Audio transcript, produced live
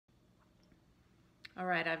All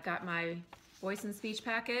right, I've got my voice and speech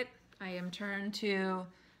packet. I am turned to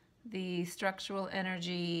the structural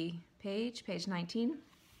energy page, page 19.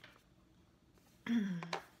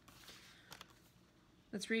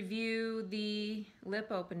 Let's review the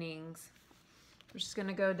lip openings. We're just going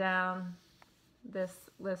to go down this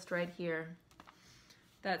list right here.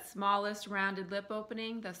 That smallest rounded lip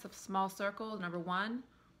opening, that's a small circle, number 1.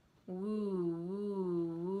 Woo, woo,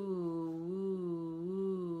 woo, woo,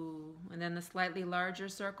 woo. And then the slightly larger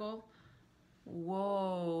circle.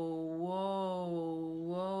 Whoa, whoa,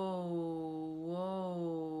 whoa,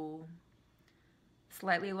 whoa.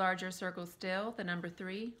 Slightly larger circle still, the number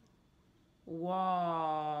 3.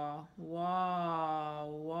 Wah, wah,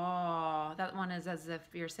 wah. That one is as if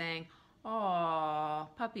you're saying, aw,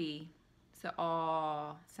 puppy. It's an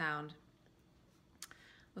aw sound.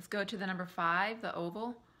 Let's go to the number 5, the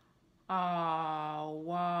oval. Ah,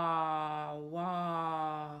 wah,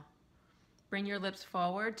 wah. Bring your lips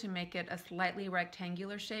forward to make it a slightly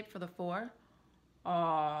rectangular shape for the 4.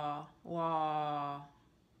 Ah, wah.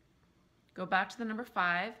 Go back to the number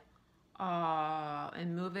 5. Ah,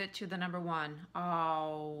 and move it to the number 1.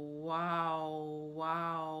 Oh, wow,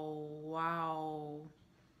 wow, wow.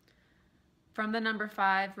 From the number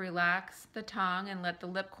 5, relax the tongue and let the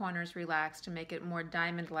lip corners relax to make it more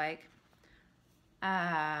diamond-like.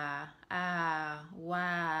 Ah, ah,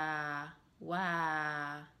 wah,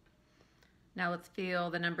 wah. Now let's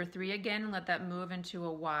feel the number 3 again and let that move into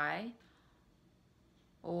a Y.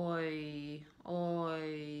 Oi,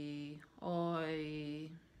 oi, oi.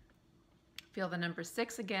 Feel the number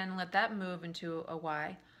 6 again and let that move into a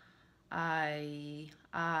Y. I.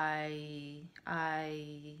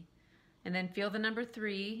 And then feel the number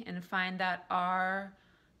 3 and find that R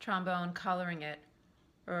trombone coloring it.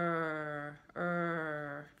 For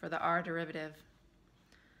the R derivative.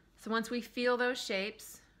 So once we feel those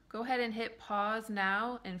shapes, go ahead and hit pause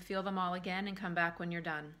now and feel them all again and come back when you're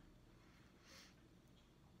done.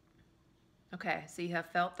 Okay, so you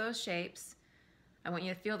have felt those shapes. I want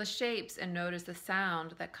you to feel the shapes and notice the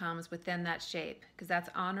sound that comes within that shape, because that's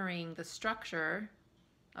honoring the structure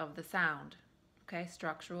of the sound. Okay,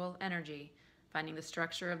 structural energy, finding the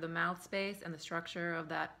structure of the mouth space and the structure of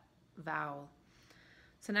that vowel.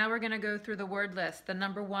 So now we're going to go through the word list, the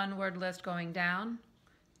number 1 word list going down.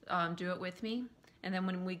 Do it with me. And then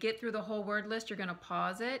when we get through the whole word list, you're going to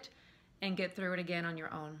pause it and get through it again on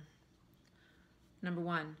your own. Number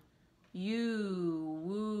 1, you,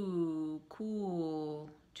 woo,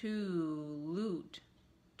 cool, to, loot.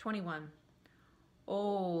 21.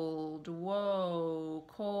 Old, whoa,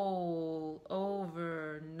 coal,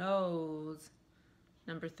 over, nose.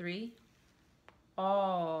 Number 3,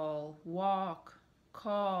 all, walk,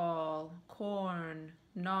 call, corn,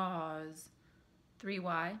 gnaws.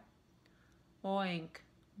 3Y. Oink,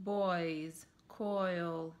 boys,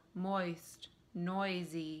 coil, moist,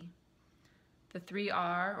 noisy. The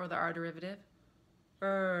 3R, or the R derivative.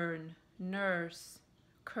 Earn, nurse,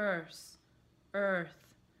 curse, earth,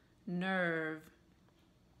 nerve.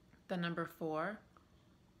 The number 4.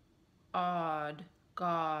 Odd,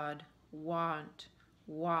 God, want,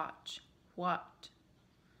 watch, what.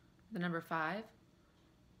 The number 5.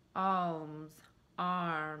 Alms,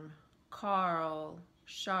 arm, carl,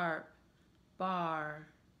 sharp, bar.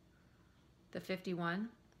 The 51.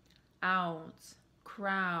 Ounce,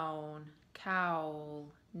 crown, cowl,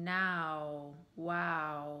 now,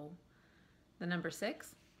 wow. The number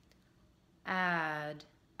 6. Add,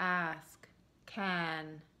 ask,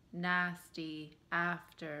 can, nasty,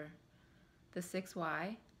 after. The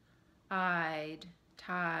 6Y. I'd,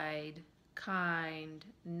 tide, kind,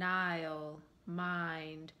 Nile,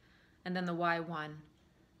 mind. And then the Y1.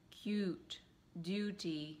 Cute,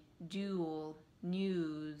 duty, duel,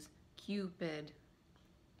 news, cupid.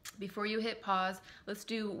 Before you hit pause, let's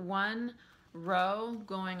do 1 row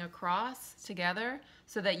going across together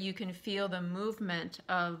so that you can feel the movement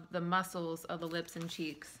of the muscles of the lips and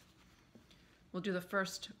cheeks. We'll do the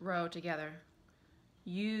first row together.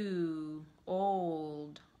 You,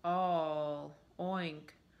 old, all,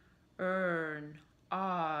 oink, earn,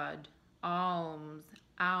 odd, alms,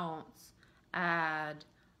 ounce, add,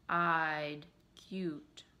 I'd,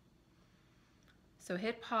 cute. So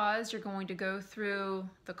hit pause. You're going to go through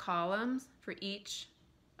the columns for each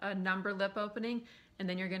number lip opening, and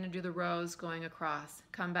then you're going to do the rows going across.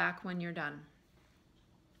 Come back when you're done.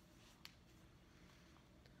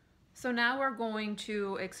 So now we're going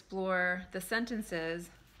to explore the sentences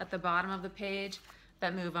at the bottom of the page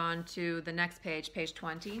that move on to the next page, page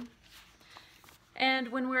 20. And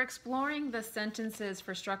when we're exploring the sentences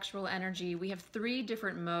for structural energy, we have 3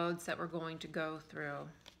 different modes that we're going to go through.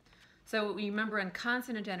 So you remember in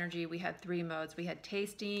consonant energy, we had 3 modes. We had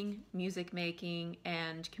tasting, music making,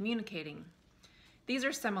 and communicating. These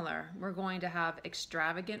are similar. We're going to have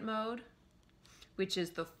extravagant mode, which is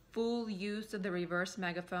the full use of the reverse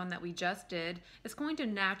megaphone that we just did. It's going to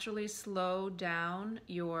naturally slow down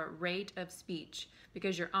your rate of speech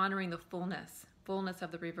because you're honoring the fullness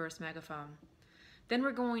of the reverse megaphone. Then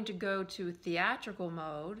we're going to go to theatrical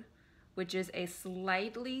mode, which is a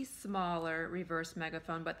slightly smaller reverse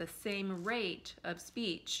megaphone, but the same rate of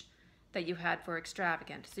speech that you had for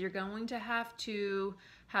extravagant. So you're going to have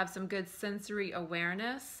some good sensory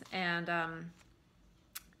awareness and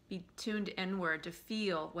be tuned inward to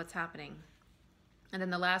feel what's happening. And then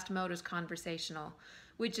the last mode is conversational,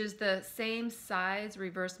 which is the same size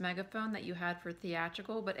reverse megaphone that you had for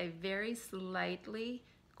theatrical, but a very slightly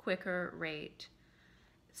quicker rate,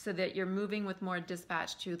 so that you're moving with more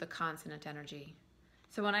dispatch to the consonant energy.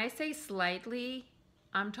 So when I say slightly,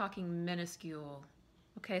 I'm talking minuscule.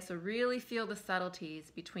 Okay, so really feel the subtleties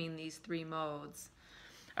between these 3 modes.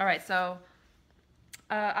 All right, so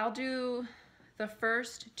I'll do the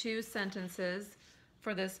first 2 sentences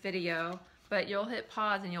for this video, but you'll hit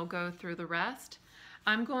pause and you'll go through the rest.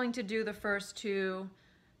 I'm going to do the first 2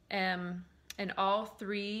 in all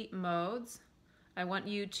 3 modes. I want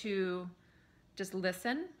you to just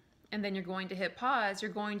listen, and then you're going to hit pause. You're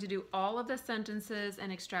going to do all of the sentences in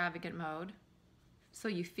extravagant mode, so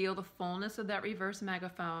you feel the fullness of that reverse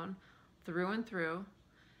megaphone through and through.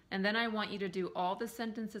 And then I want you to do all the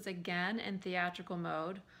sentences again in theatrical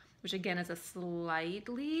mode, which again is a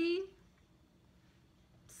slightly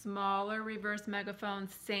smaller reverse megaphone,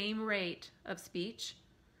 same rate of speech.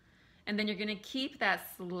 And then you're going to keep that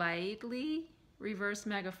slightly reverse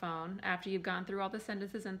megaphone after you've gone through all the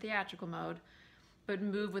sentences in theatrical mode, but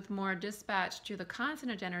move with more dispatch to the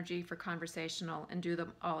consonant energy for conversational and do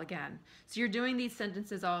them all again. So you're doing these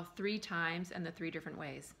sentences all 3 times in the 3 different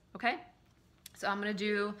ways, okay? So I'm going to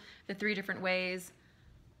do the 3 different ways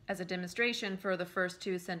as a demonstration for the first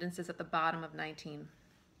 2 sentences at the bottom of 19.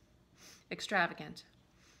 Extravagant.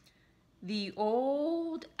 The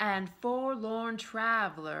old and forlorn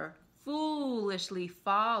traveler foolishly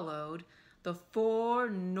followed the 4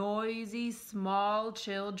 noisy small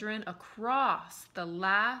children across the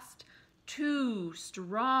last 2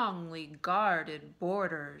 strongly guarded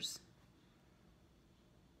borders.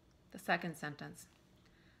 The second sentence.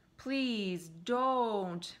 Please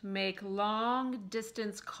don't make long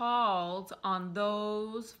distance calls on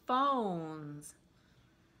those phones.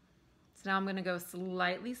 So now I'm going to go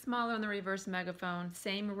slightly smaller on the reverse megaphone,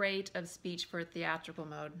 same rate of speech for theatrical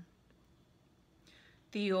mode.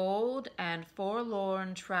 The old and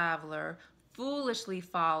forlorn traveler foolishly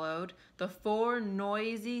followed the 4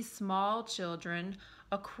 noisy small children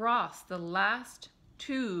across the last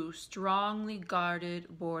 2 strongly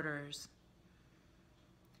guarded borders.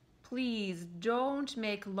 Please don't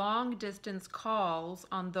make long-distance calls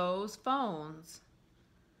on those phones.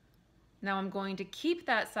 Now I'm going to keep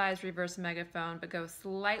that size reverse megaphone, but go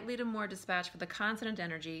slightly to more dispatch for the consonant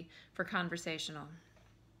energy for conversational.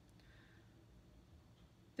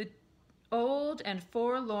 The old and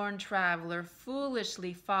forlorn traveler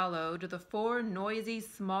foolishly followed the 4 noisy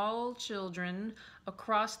small children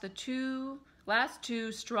across the last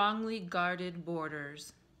 2 strongly guarded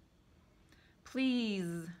borders.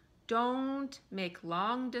 Please don't make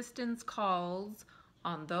long-distance calls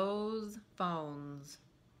on those phones.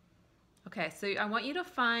 Okay, so I want you to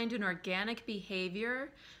find an organic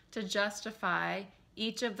behavior to justify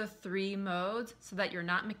each of the 3 modes so that you're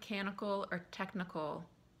not mechanical or technical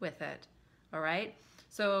with it, all right?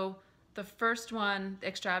 So the first one, the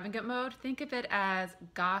extravagant mode, think of it as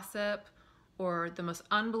gossip or the most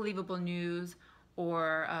unbelievable news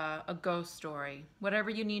or a ghost story, whatever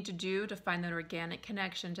you need to do to find an organic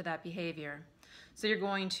connection to that behavior. So you're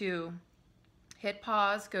going to hit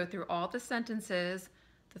pause, go through all the sentences,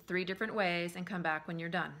 the 3 different ways, and come back when you're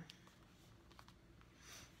done.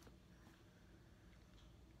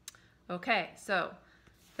 Okay, so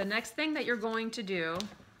the next thing that you're going to do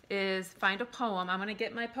is find a poem. I'm going to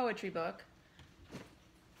get my poetry book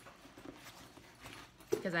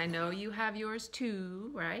because I know you have yours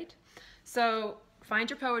too, right? So find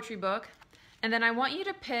your poetry book, and then I want you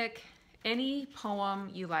to pick any poem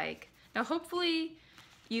you like. Now hopefully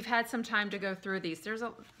you've had some time to go through these.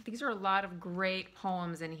 These are a lot of great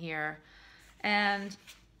poems in here, and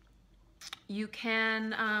you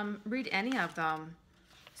can read any of them.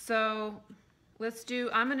 So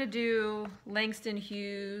I'm going to do Langston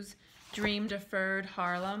Hughes' Dream Deferred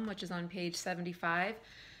Harlem, which is on page 75.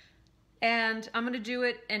 And I'm going to do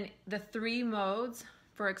it in the 3 modes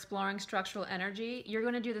for exploring structural energy. You're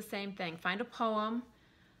going to do the same thing. Find a poem,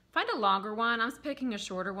 Find a longer one. I'm picking a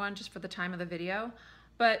shorter one just for the time of the video,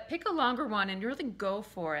 but pick a longer one and really go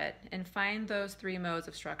for it and find those 3 modes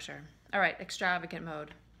of structure. All right, extravagant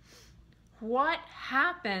mode. What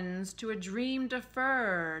happens to a dream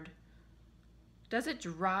deferred? Does it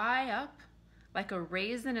dry up like a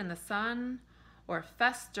raisin in the sun, or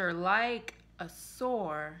fester like a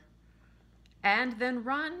sore, and then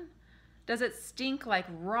run? Does it stink like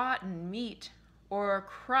rotten meat, or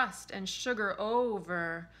crust and sugar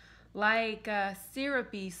over like a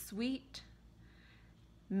syrupy sweet?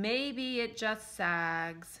 Maybe it just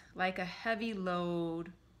sags like a heavy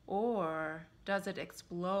load, or does it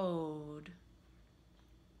explode?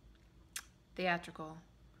 Theatrical.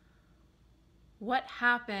 What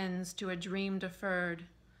happens to a dream deferred?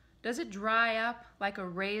 Does it dry up like a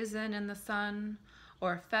raisin in the sun,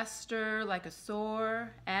 or fester like a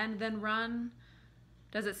sore and then run?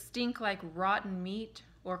 Does it stink like rotten meat,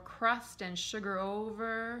 or crust and sugar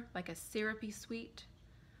over like a syrupy sweet?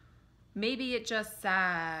 Maybe it just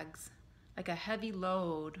sags like a heavy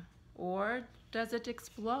load, or does it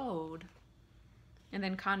explode? And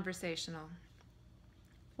then conversational.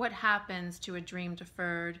 What happens to a dream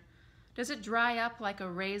deferred? Does it dry up like a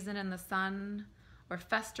raisin in the sun, or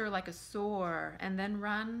fester like a sore and then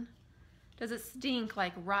run? Does it stink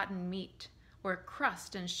like rotten meat, or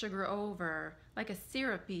crust and sugar over like a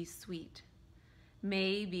syrupy sweet?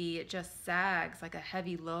 Maybe it just sags like a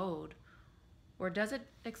heavy load, or does it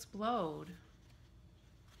explode?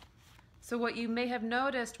 So what you may have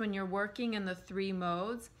noticed when you're working in the 3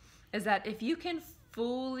 modes is that if you can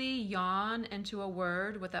fully yawn into a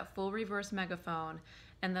word with that full reverse megaphone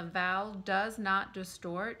and the vowel does not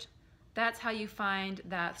distort, that's how you find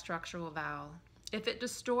that structural vowel. If it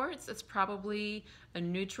distorts, it's probably a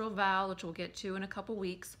neutral vowel, which we'll get to in a couple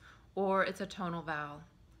weeks, or it's a tonal vowel.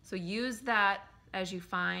 So use that as you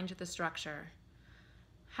find the structure.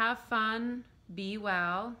 Have fun, be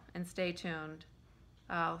well, and stay tuned.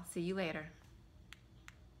 I'll see you later.